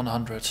plus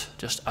 100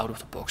 just out of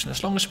the box. And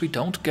as long as we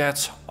don't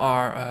get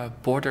our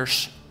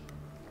borders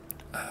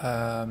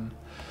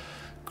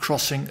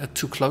crossing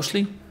too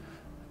closely,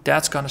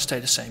 that's gonna stay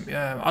the same.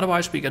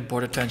 Otherwise we get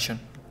border tension.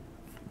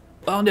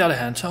 On the other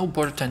hand,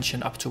 border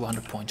tension up to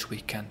 100 points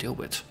we can deal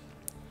with.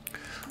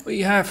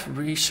 We have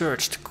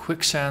researched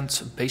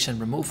quicksand basin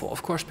removal,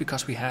 of course,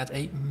 because we had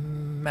a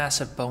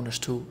massive bonus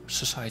to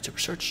society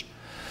research.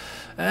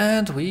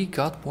 And we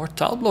got more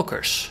tile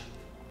blockers.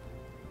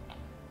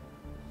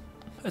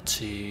 Let's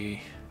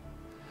see.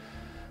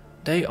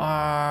 They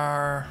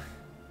are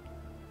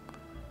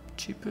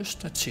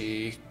cheapest. Let's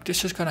see.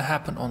 This is gonna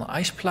happen on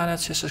ice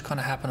planets. This is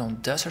gonna happen on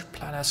desert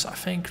planets. I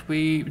think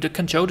the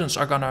Kanjodans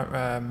are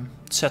gonna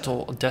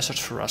settle deserts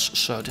for us.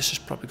 So this is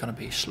probably gonna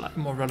be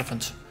slightly more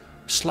relevant,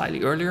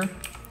 slightly earlier,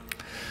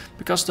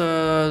 because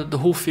the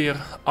Wulven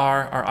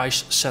are our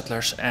ice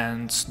settlers,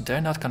 and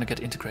they're not gonna get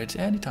integrated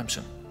anytime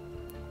soon.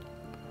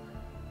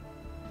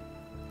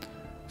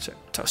 So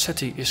Tau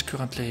Ceti is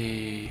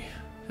currently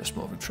just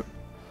moving through.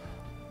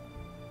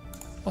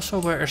 Also,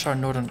 where is our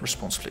northern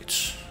response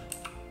fleets?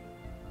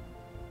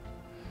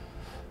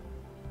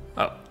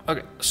 Oh,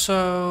 okay.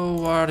 So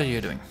what are you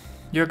doing?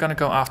 You're gonna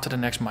go after the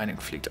next mining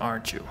fleet,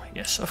 aren't you?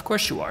 Yes, of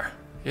course you are.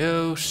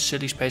 You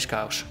silly space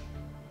cows.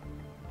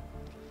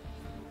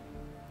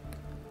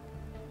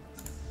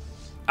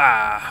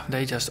 Ah,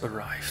 they just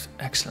arrived.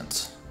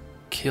 Excellent.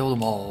 Kill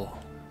them all.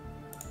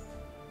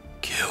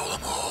 Kill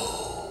them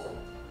all.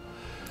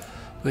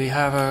 We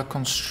have a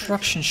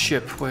construction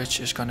ship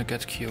which is gonna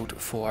get queued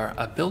for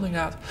building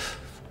that.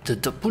 The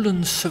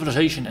Dapulan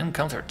civilization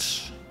encountered.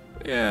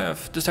 Yeah,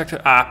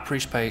 detected.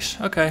 Pre-space.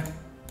 Okay.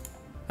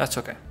 That's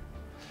okay.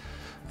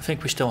 I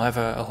think we still have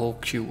a whole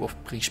queue of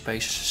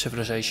pre-space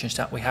civilizations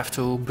that we have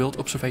to build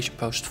observation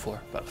posts for.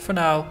 But for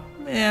now,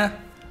 yeah,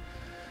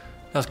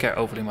 don't care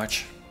overly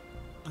much.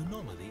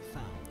 Anomaly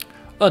found.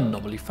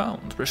 Anomaly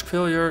found. Risk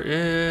failure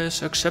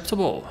is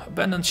acceptable.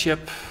 Abandoned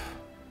ship.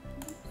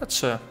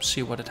 Let's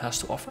see what it has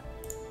to offer.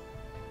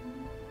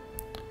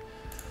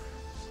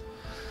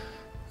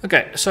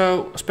 Okay,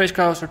 so space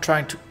cows are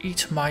trying to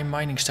eat my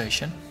mining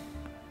station.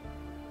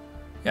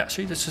 Yeah,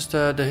 see, this is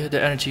the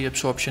energy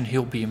absorption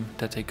heal beam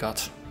that they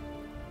got.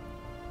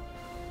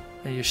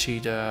 And you see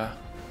the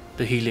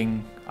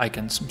healing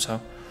icons,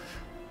 so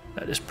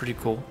that is pretty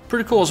cool.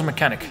 Pretty cool as a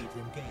mechanic.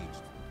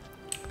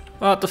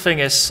 But the thing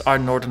is, our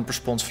northern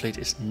response fleet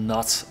is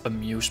not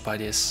amused by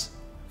this.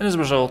 And as a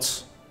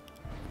result,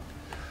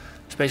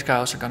 space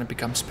cows are gonna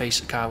become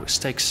space cow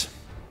steaks.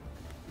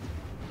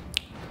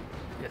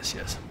 Yes,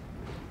 yes.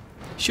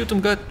 Shoot them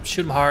good,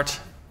 shoot them hard,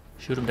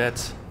 shoot them dead.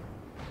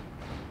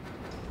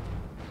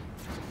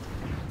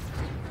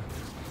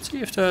 Let's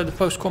see if the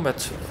post-combat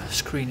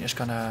screen is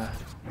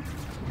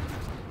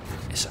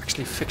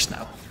actually fixed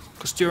now.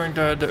 Because during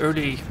the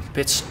early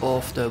bits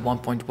of the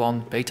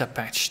 1.1 beta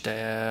patch,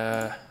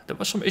 there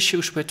was some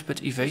issues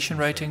with evasion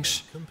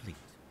ratings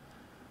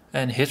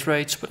and hit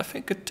rates, but I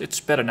think it's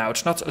better now.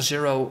 It's not a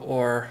 0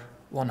 or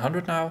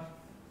 100 now.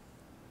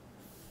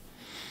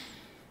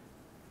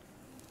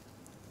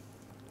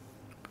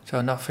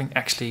 So nothing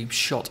actually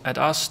shot at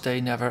us. They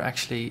never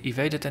actually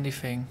evaded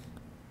anything.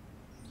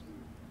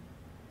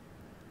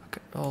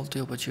 Okay, I'll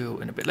deal with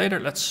you in a bit later.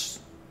 Let's...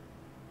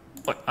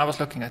 Wait, I was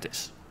looking at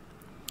this.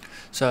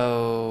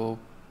 So...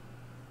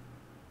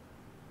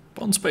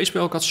 one space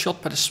whale got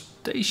shot by the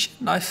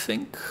station, I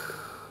think.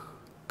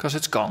 Because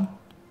it's gone,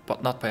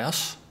 but not by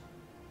us.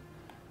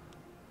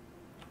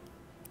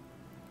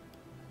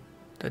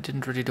 They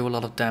didn't really do a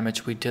lot of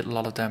damage. We did a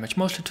lot of damage,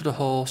 mostly to the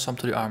hull, some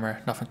to the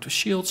armor, nothing to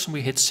shields, and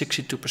we hit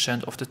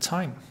 62% of the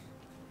time.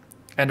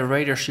 And the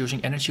raiders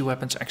using energy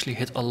weapons actually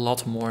hit a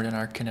lot more than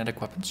our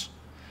kinetic weapons.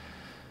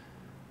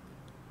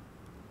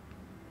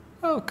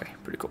 Okay,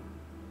 pretty cool.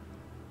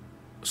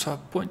 So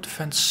point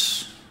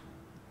defense...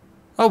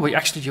 Oh, we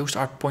actually used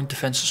our point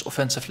defenses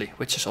offensively,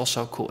 which is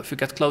also cool. If you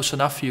get close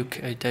enough,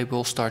 they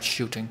will start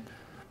shooting.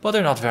 But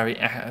they're not very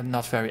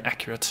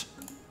accurate.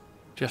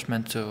 Just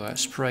meant to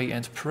spray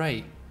and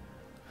pray.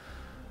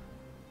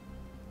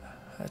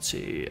 Let's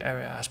see,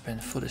 area has been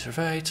fully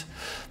surveyed.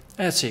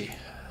 Let's see,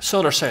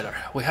 Solar Sailor.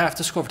 We have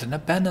discovered an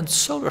abandoned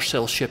solar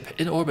sail ship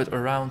in orbit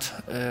around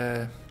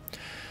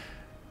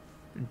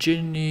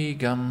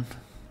Ginigan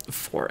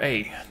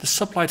 4A. The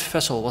sublight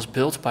vessel was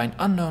built by an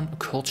unknown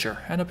culture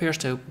and appears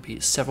to be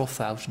several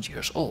thousand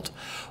years old.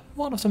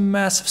 One of the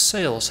massive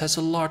sails has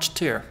a large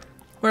tear,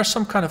 where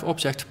some kind of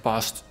object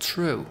passed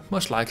through,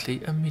 most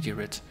likely a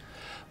meteorite,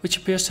 which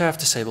appears to have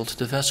disabled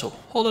the vessel.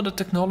 Although the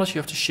technology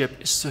of the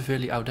ship is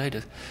severely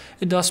outdated,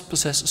 it does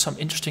possess some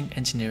interesting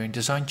engineering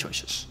design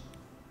choices.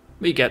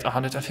 We get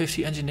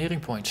 150 engineering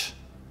points.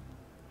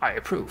 I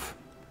approve.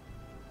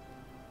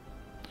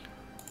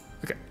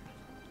 Okay.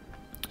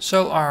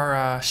 So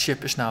our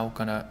ship is now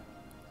gonna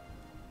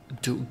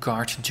do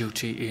guard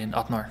duty in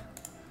Atmar.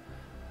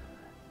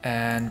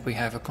 And we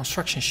have a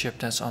construction ship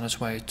that's on its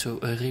way to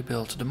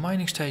rebuild the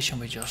mining station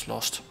we just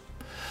lost.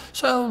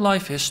 So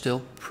life is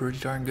still pretty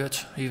darn good,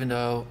 even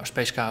though our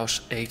space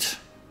cows ate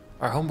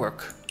our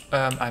homework.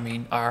 I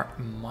mean our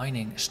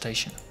mining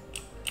station.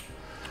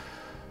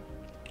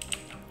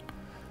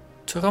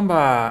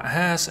 Turamba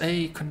has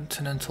a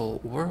continental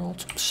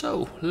world,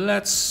 so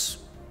let's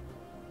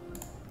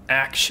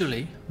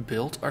actually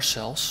build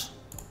ourselves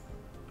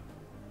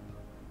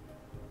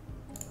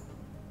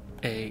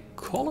a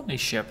colony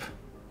ship.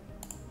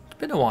 It's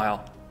been a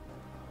while.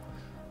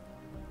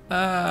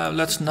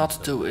 Let's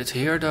not do it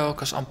here though,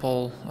 because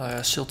Ampel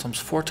Siltom's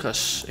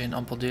fortress in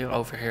Ampeldeer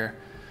over here,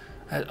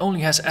 it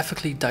only has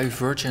ethically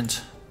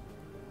divergent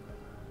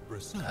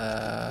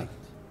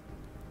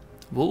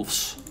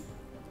wolves.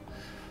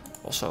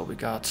 Also we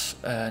got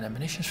an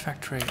ammunition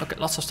factory. Okay,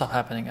 lots of stuff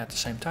happening at the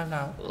same time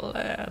now.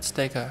 Let's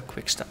take a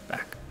quick step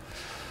back.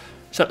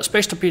 So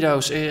space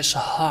torpedoes is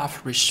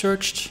half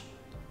researched.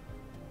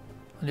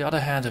 On the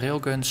other hand,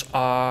 railguns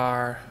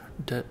are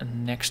the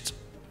next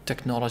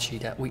technology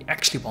that we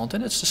actually want,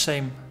 and it's the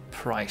same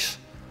price.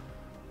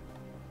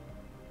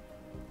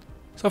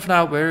 So for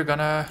now we're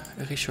gonna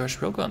research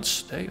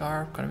railguns. They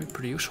are gonna be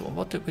pretty useful.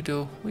 What did we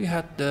do? We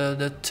had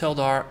the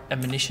Teldar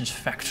ammunition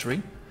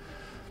factory.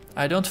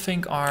 I don't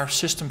think our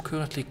system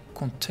currently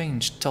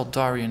contains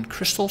Teldarian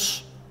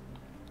crystals.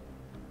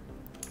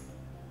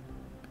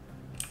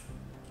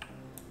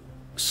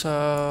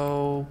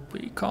 So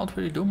we can't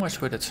really do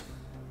much with it.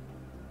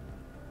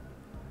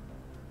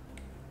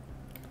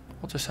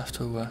 We'll just have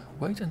to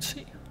wait and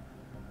see.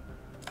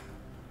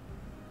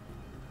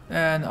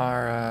 And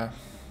our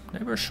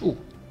neighbors, ooh,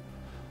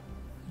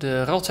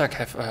 the Reltec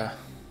have a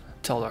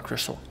Teldar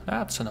crystal.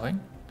 That's annoying.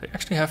 They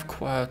actually have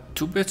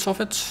 2 bits of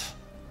it.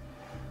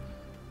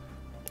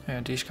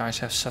 And these guys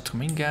have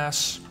satramine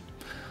gas.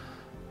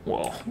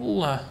 Well,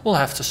 we'll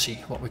have to see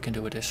what we can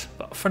do with this.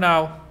 But for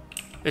now,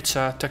 it's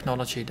a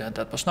technology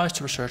that was nice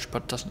to research,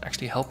 but doesn't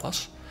actually help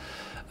us.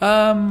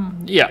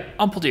 Yeah,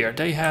 Ampeldeer,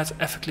 they had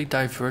ethically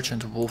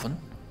divergent Wulven,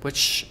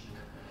 which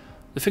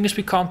the thing is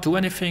we can't do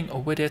anything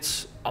with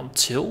it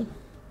until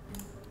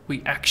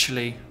we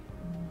actually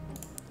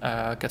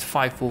get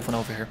 5 Wulven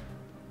over here.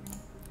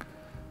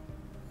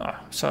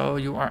 So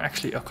you are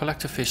actually a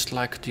collectivist,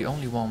 like the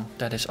only one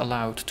that is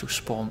allowed to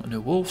spawn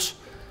new wolves.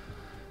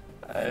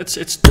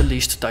 It's the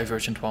least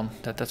divergent one.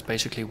 That's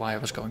basically why I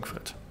was going for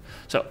it.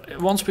 So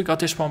once we got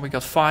this one, we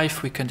got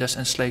 5. We can just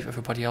enslave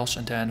everybody else,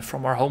 and then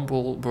from our home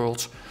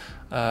world,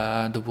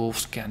 the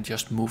wolves can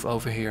just move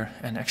over here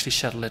and actually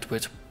settle it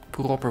with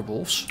proper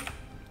wolves.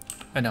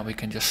 And then we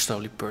can just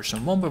slowly purge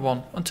them one by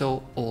one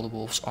until all the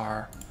wolves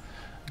are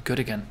good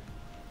again.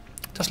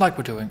 Just like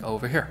we're doing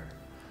over here.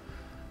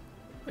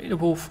 The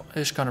wolf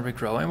is gonna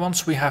regrow, and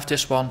once we have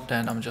this one,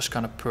 then I'm just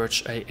gonna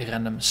purge a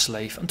random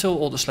slave until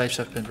all the slaves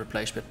have been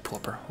replaced with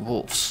proper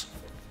wolves.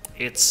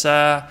 It's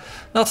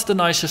not the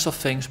nicest of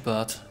things,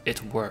 but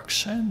it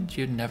works, and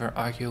you never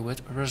argue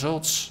with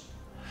results.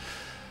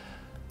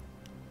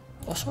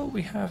 Also,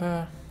 we have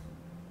a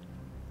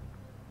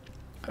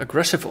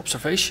aggressive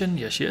observation,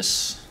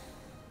 yes.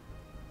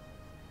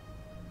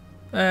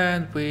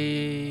 And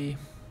we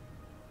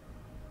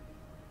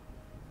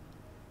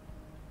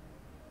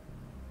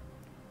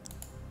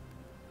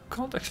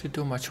can't actually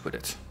do much with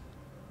it.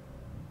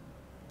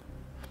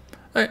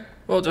 Okay,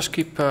 we'll just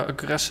keep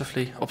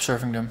aggressively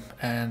observing them,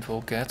 and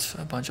we'll get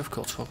a bunch of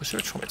cultural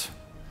research from it.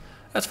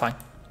 That's fine.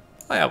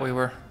 Oh yeah, we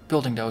were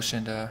building those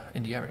in the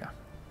area.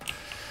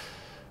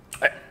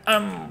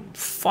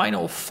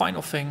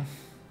 Final thing.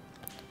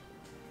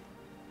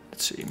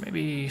 Let's see,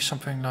 maybe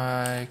something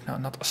like, no,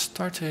 not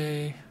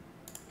Astarte.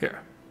 Here,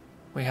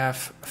 we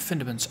have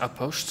Findeman's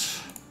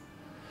outposts,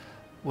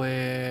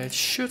 which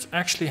should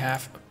actually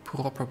have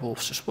proper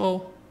wolves as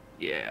well.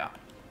 Yeah.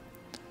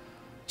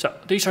 So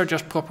these are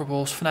just proper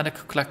wolves,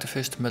 Fanatical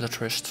Collectivist,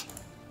 Militarist.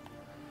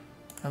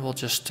 And we'll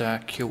just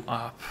queue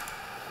up,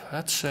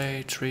 let's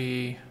say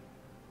 3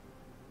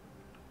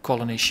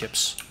 colony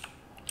ships.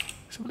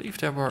 So I believe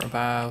there were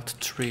about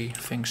 3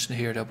 things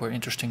here that were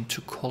interesting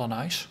to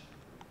colonize.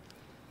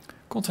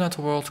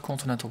 Continental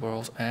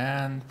world,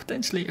 and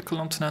potentially a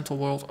continental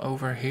world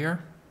over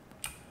here.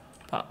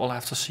 But we'll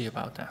have to see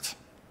about that.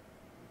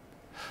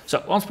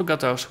 So once we got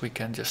those, we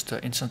can just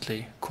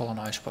instantly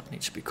colonize what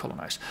needs to be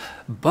colonized.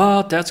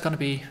 But that's going to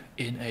be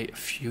in a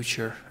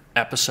future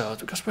episode,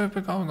 because we've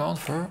been going on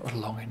for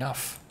long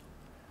enough.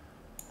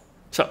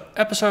 So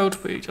episode,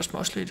 we just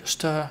mostly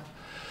just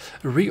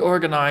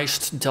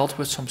reorganized, dealt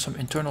with some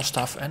internal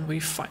stuff, and we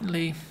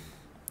finally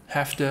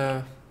have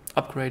the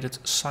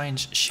upgraded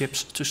science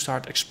ships to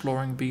start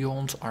exploring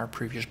beyond our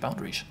previous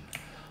boundaries.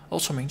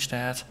 Also means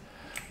that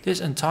this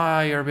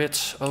entire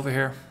bit over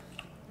here,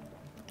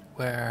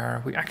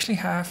 where we actually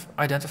have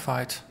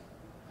identified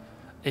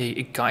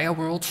a Gaia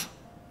world,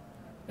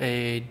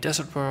 a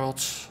desert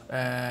world,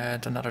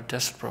 and another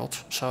desert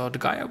world. So the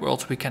Gaia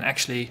world we can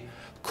actually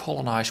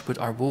colonize with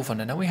our Wulven,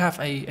 and then we have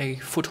a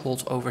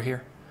foothold over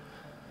here.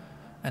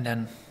 And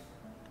then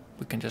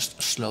we can just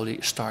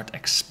slowly start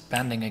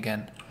expanding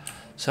again.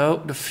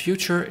 So the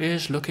future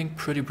is looking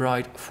pretty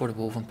bright for the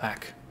Wulven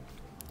Pack.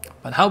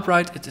 But how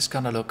bright it is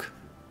gonna look,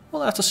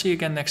 we'll have to see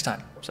again next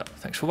time. So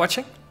thanks for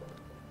watching,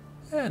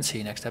 and see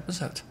you next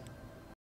episode.